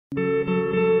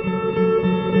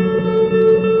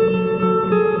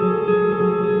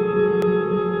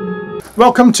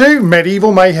Welcome to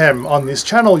Medieval Mayhem. On this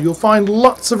channel you'll find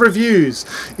lots of reviews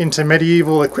into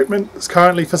medieval equipment that's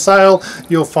currently for sale.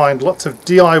 You'll find lots of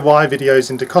DIY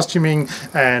videos into costuming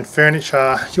and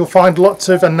furniture. You'll find lots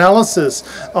of analysis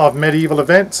of medieval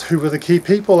events, who were the key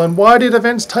people and why did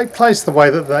events take place the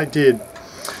way that they did.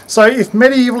 So if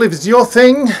medieval is your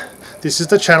thing, this is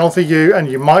the channel for you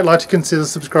and you might like to consider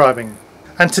subscribing.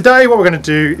 And today what we're going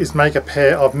to do is make a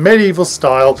pair of medieval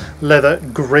style leather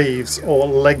greaves or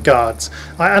leg guards.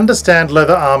 I understand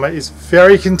leather armour is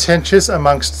very contentious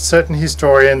amongst certain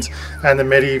historians and the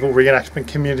medieval reenactment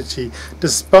community,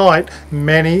 despite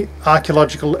many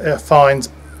archaeological finds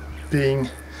being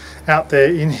out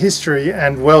there in history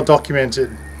and well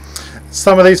documented.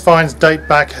 Some of these finds date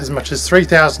back as much as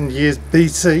 3,000 years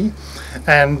BC,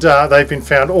 and they've been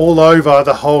found all over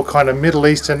the whole kind of Middle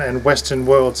Eastern and Western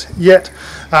worlds. Yet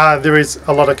there is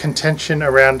a lot of contention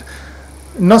around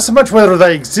not so much whether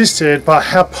they existed, but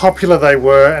how popular they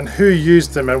were and who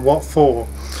used them and what for.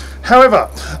 However,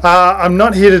 I'm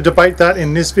not here to debate that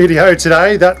in this video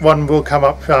today. That one will come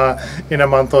up in a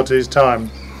month or two's time.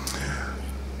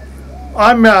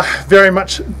 I'm very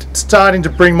much starting to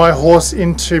bring my horse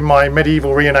into my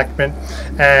medieval reenactment,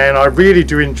 and I really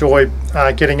do enjoy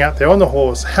getting out there on the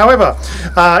horse. However,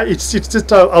 it's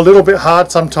just a little bit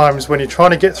hard sometimes when you're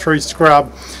trying to get through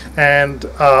scrub and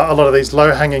a lot of these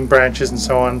low-hanging branches and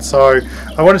so on. So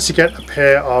I wanted to get a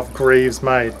pair of greaves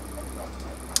made.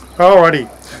 Alrighty,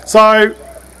 so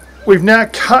we've now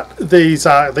cut these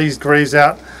greaves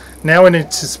out. Now we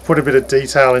need to put a bit of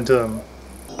detail into them.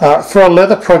 For a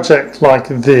leather project like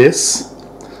this,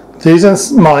 these are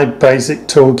my basic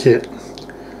toolkit.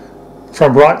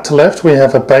 From right to left we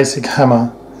have a basic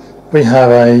hammer. We have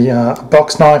a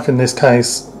box knife, in this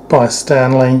case by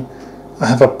Stanley. I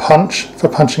have a punch for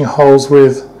punching holes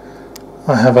with.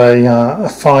 I have a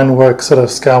fine work sort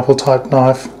of scalpel type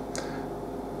knife.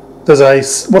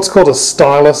 There's what's called a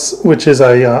stylus, which is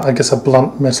I guess a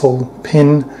blunt metal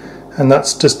pin, and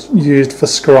that's just used for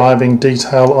scribing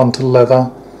detail onto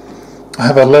leather. I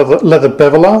have a leather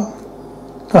beveler,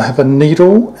 I have a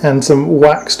needle and some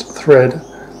waxed thread.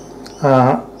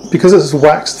 Because it's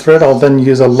waxed thread, I'll then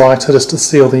use a lighter just to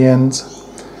seal the ends.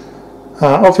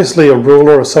 Obviously a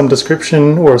ruler of some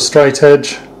description or a straight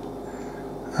edge.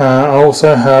 I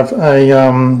also have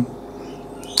a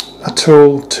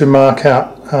tool to mark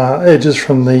out edges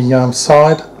from the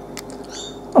side.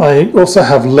 I also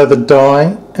have leather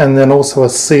dye and then also a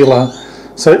sealer.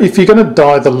 So if you're going to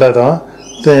dye the leather,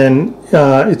 then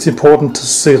it's important to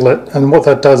seal it, and what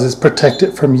that does is protect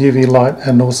it from UV light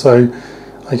and also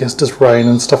I guess just rain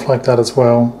and stuff like that as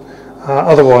well.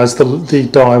 Otherwise the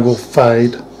dye will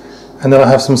fade. And then I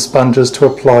have some sponges to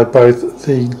apply both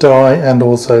the dye and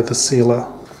also the sealer.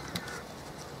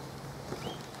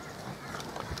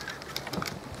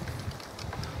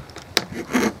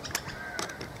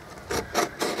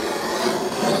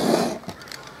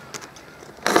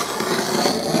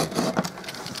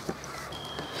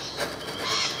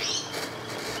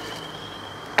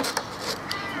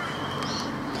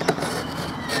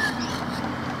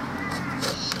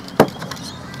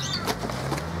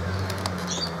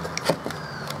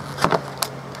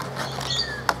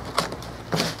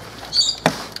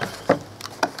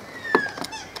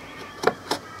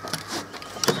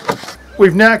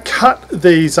 We've now cut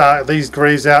these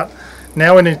greaves out.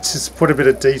 Now we need to put a bit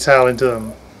of detail into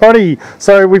them. Alrighty,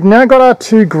 so we've now got our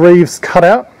two greaves cut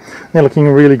out. They're looking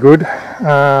really good.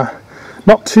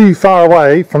 Not too far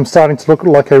away from starting to look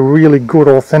like a really good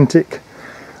authentic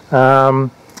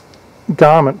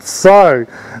garment. So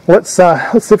let's see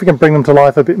if we can bring them to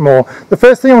life a bit more. The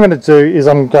first thing I'm going to do is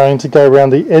I'm going to go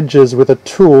around the edges with a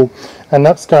tool, and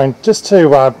that's going just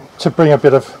to bring a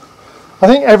bit of, I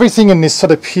think everything in this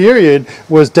sort of period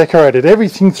was decorated.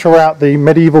 Everything throughout the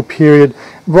medieval period,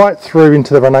 right through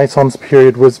into the Renaissance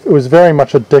period, was very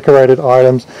much a decorated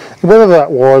items. Whether that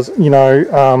was, you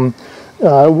know,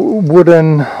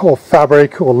 wooden or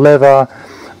fabric or leather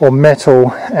or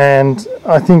metal. And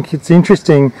I think it's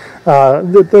interesting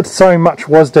that so much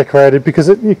was decorated, because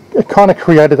it kind of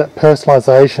created that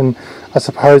personalisation I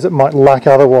suppose it might lack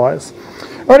otherwise.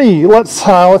 Alrighty, let's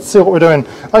see what we're doing.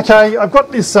 Okay, I've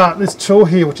got this this tool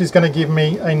here, which is going to give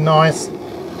me a nice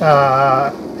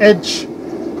edge,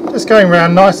 just going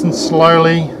around nice and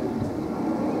slowly,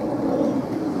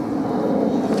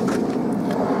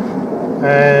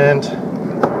 and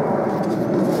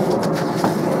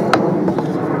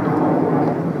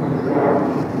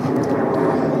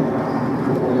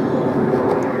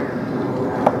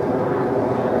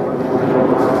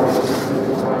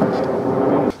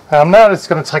I'm now just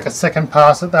going to take a second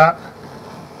pass at that.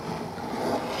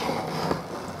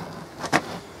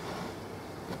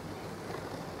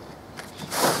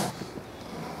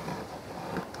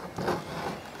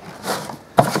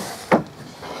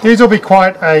 These will be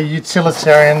quite a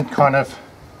utilitarian kind of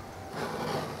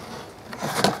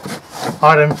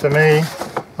item for me.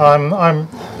 I'm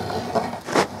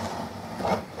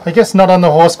I guess not on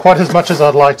the horse quite as much as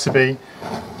I'd like to be.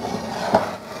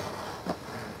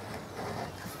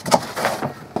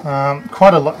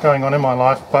 Quite a lot going on in my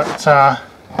life, but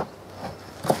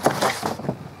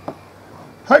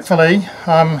hopefully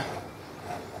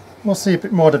we'll see a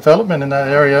bit more development in that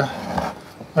area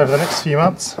over the next few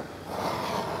months.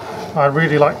 I'd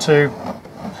really like to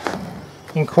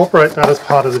incorporate that as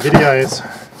part of the videos.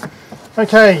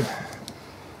 Okay,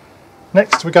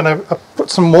 next we're going to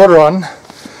put some water on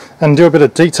and do a bit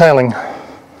of detailing.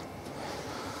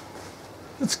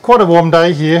 It's quite a warm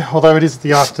day here, although it is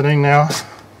the afternoon now.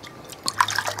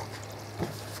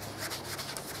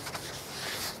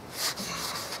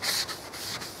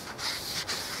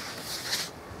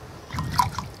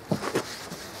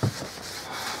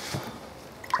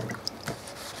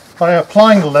 By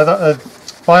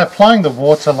applying the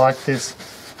water like this,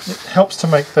 it helps to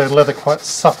make the leather quite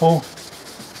supple,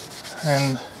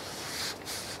 and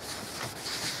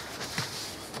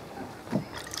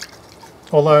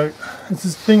although this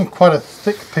has been quite a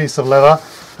thick piece of leather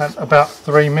at about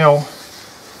 3mm,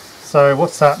 so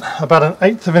what's that, about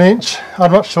 1/8 of an inch.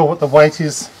 I'm not sure what the weight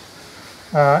is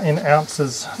in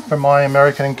ounces for my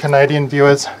American and Canadian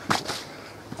viewers,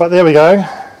 but there we go.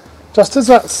 Just as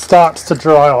that starts to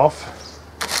dry off,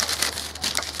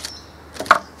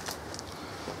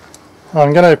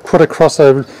 I'm going to put across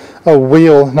a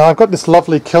wheel. Now I've got this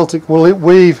lovely Celtic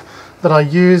weave that I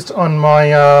used on my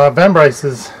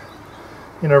vambraces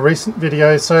in a recent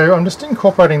video, so I'm just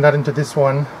incorporating that into this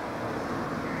one.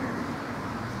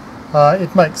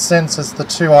 It makes sense as the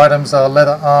two items are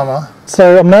leather armour.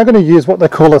 So I'm now going to use what they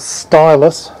call a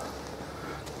stylus,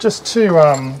 just to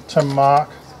mark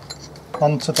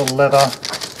onto the leather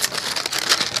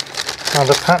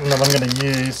the pattern that I'm going to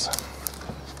use.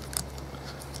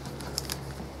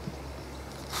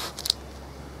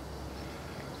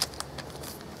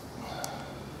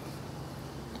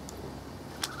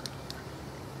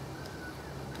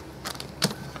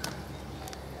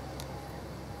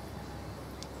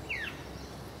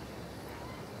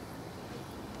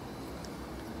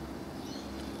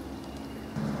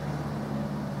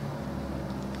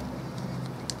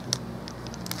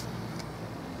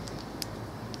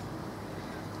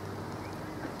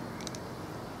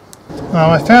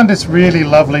 I found this really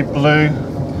lovely blue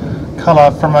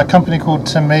colour from a company called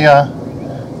Tamiya.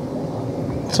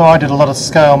 So I did a lot of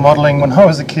scale modelling when I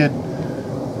was a kid,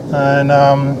 and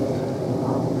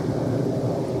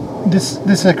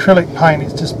this acrylic paint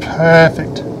is just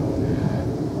perfect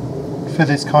for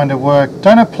this kind of work.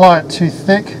 Don't apply it too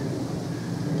thick.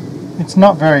 It's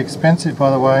not very expensive, by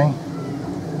the way.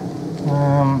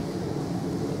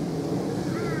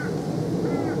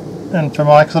 And for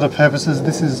my sort of purposes,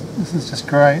 this is just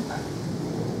great.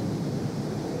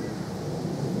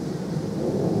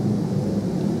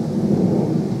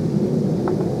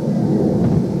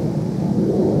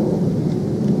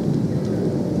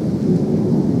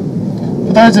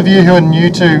 For those of you who are new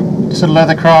to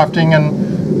leather crafting, and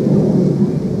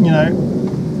you know,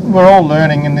 we're all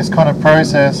learning in this kind of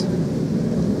process.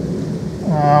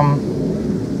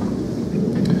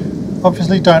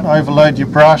 Obviously, don't overload your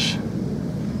brush.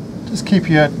 Just keep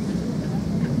your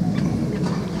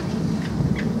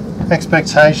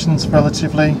expectations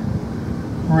relatively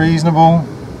reasonable.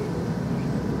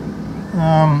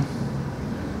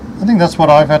 I think that's what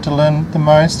I've had to learn the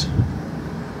most.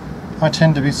 I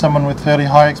tend to be someone with fairly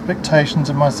high expectations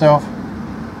of myself.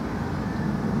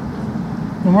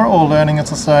 And we're all learning,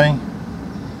 as I say.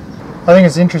 I think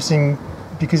it's interesting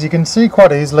because you can see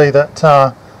quite easily that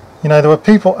you know, there were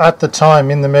people at the time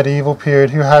in the medieval period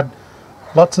who had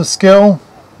lots of skill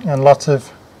and lots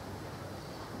of,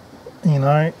 you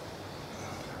know,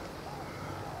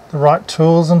 the right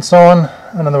tools and so on,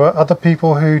 and there were other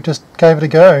people who just gave it a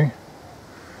go.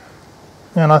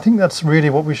 And I think that's really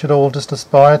what we should all just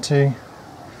aspire to.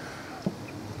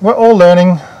 We're all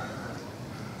learning,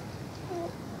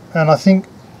 and I think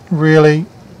really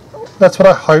that's what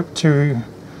I hope to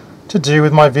do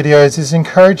with my videos, is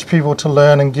encourage people to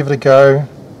learn and give it a go.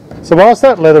 So whilst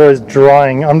that leather is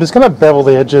drying, I'm just going to bevel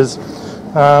the edges.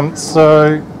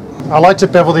 So I like to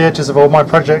bevel the edges of all my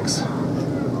projects.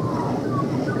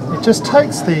 It just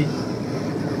takes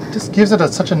just gives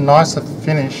it such a nicer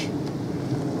finish.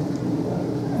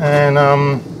 And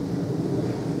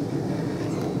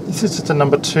this is just a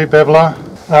number 2 beveler.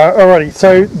 Alrighty,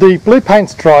 so the blue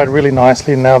paint's dried really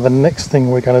nicely. Now the next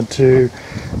thing we're going to do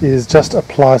is just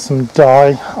apply some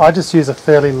dye. I just use a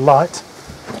fairly light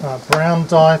brown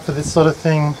dye for this sort of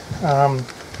thing.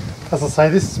 as I say,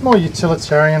 this is more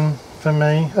utilitarian for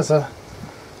me as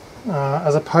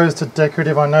opposed to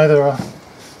decorative. I know there are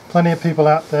plenty of people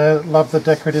out there that love the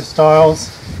decorative styles,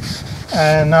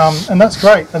 and that's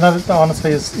great, and that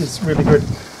honestly is really good.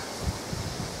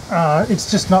 It's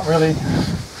just not really,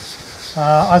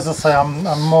 as I say,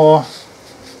 I'm more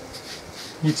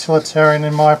utilitarian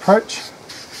in my approach,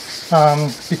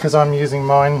 because I'm using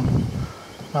mine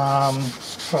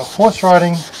for horse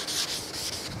riding.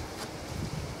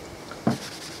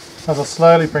 As I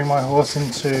slowly bring my horse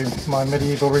into my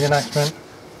medieval reenactment.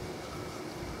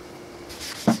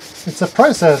 It's a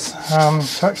process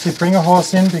to actually bring a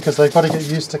horse in, because they've got to get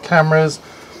used to cameras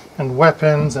and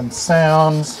weapons and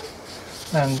sounds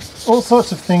and all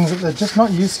sorts of things that they're just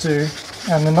not used to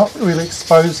and they're not really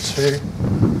exposed to.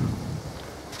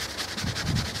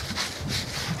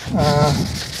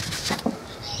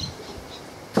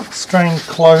 Strange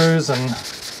clothes and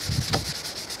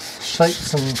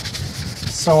shapes and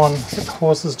so on that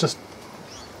horses just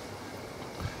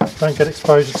don't get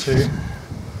exposure to.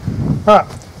 Alright,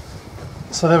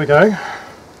 so there we go.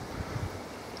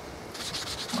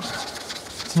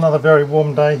 It's another very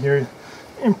warm day here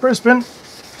in Brisbane,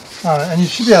 and you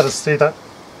should be able to see that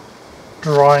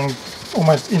drying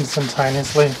almost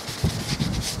instantaneously.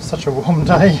 Such a warm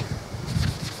day.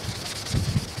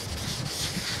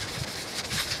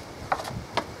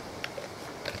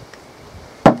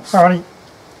 Alrighty,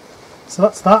 so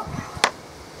that's that.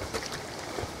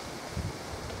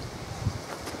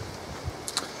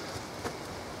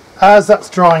 As that's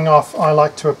drying off, I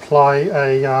like to apply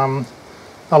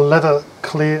a leather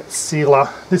clear sealer.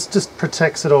 This just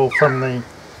protects it all from the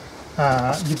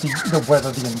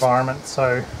weather, the environment,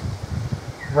 so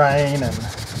rain, and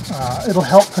it'll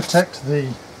help protect the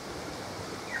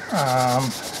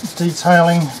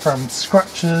detailing from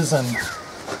scratches and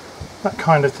that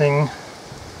kind of thing.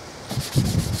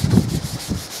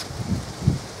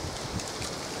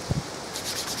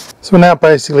 So we're now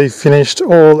basically finished.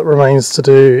 All that remains to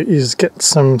do is get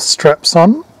some straps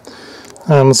on.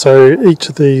 So each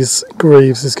of these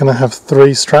greaves is going to have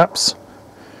 3 straps.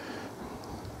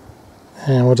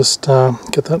 And we'll just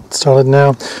get that started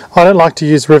now. I don't like to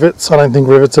use rivets. I don't think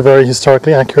rivets are very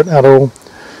historically accurate at all.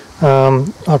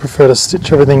 I prefer to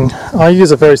stitch everything. I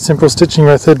use a very simple stitching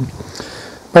method.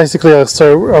 Basically I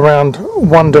sew around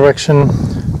one direction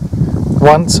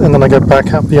once and then I go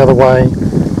back up the other way.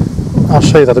 I'll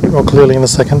show you that a bit more clearly in a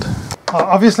second.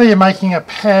 Obviously you're making a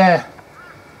pair,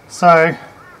 so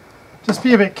just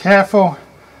be a bit careful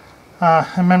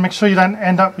and then make sure you don't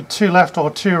end up with 2 left or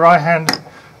 2 right hand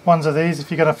ones of these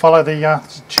if you're going to follow the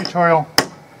tutorial.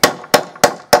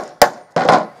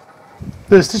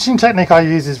 The stitching technique I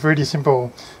use is really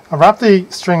simple. I wrap the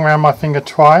string around my finger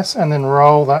twice and then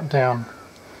roll that down.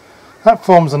 That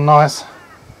forms a nice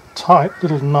tight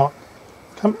little knot.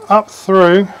 Come up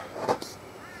through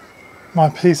my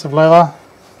piece of leather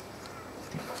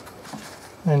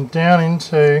and down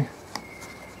into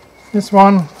this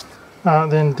one,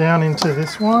 then down into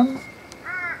this one.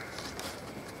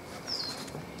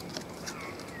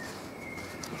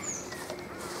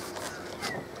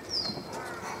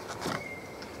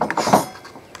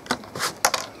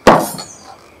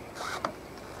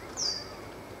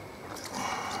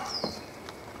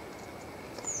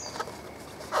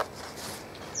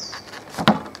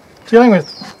 Dealing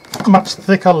with much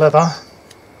thicker leather,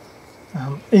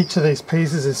 each of these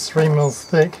pieces is 3 mils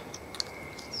thick.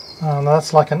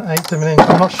 That's like an 1/8 of an inch.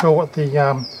 I'm not sure what the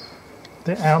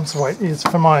ounce weight is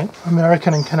for my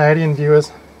American and Canadian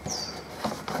viewers,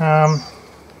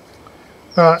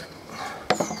 but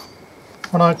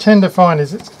what I tend to find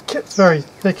is it gets very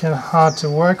thick and hard to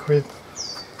work with,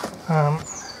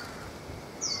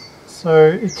 so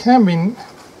it can be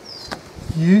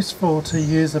useful to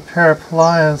use a pair of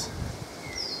pliers.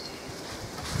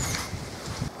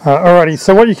 Alrighty,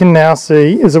 so what you can now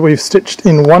see is that we've stitched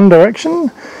in one direction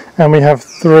and we have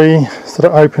 3 sort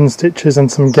of open stitches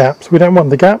and some gaps. We don't want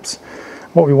the gaps.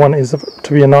 What we want is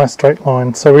to be a nice straight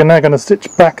line. So we're now going to stitch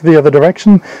back the other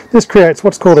direction. This creates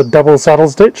what's called a double saddle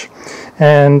stitch,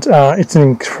 and it's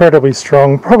incredibly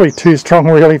strong, probably too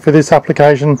strong really for this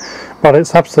application, but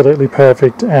it's absolutely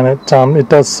perfect, and it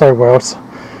does so well. It's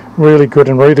really good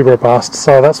and really robust,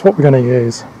 so that's what we're going to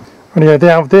use. Anyway,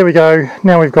 there we go.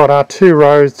 Now we've got our 2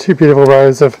 beautiful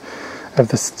rows of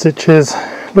the stitches.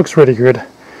 Looks really good,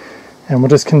 and we'll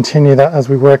just continue that as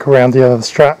we work around the other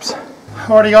straps.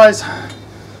 Alrighty guys,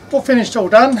 all finished, all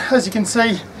done. As you can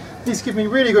see, these give me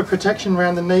really good protection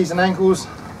around the knees and ankles,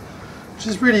 which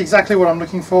is really exactly what I'm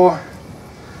looking for.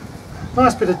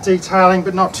 Nice bit of detailing,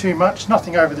 but not too much,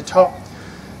 nothing over the top.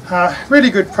 Really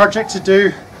good project to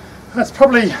do. That's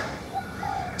probably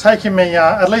taking me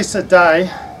at least a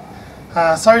day.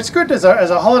 So it's good as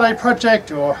a holiday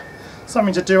project or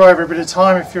something to do over a bit of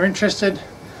time if you're interested.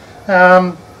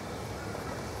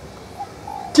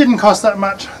 Didn't cost that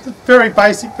much. Very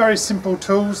basic, very simple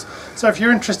tools. So if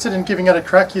you're interested in giving it a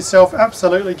crack yourself,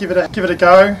 absolutely give it a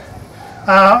go.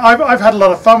 I've had a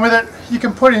lot of fun with it. You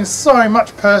can put in so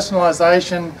much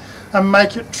personalisation and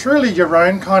make it truly your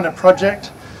own kind of project.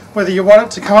 Whether you want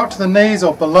it to come up to the knees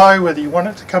or below, whether you want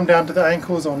it to come down to the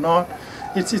ankles or not,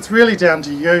 it's really down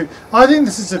to you. I think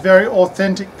this is a very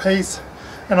authentic piece,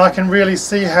 and I can really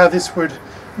see how this would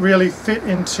really fit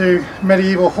into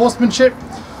medieval horsemanship.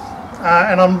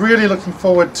 And I'm really looking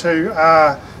forward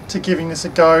to giving this a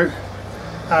go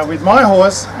with my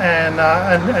horse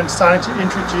and starting to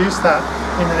introduce that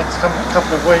in the next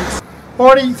couple of weeks.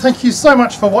 Alrighty, thank you so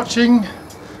much for watching.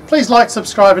 Please like,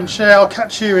 subscribe and share. I'll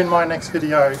catch you in my next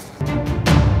video.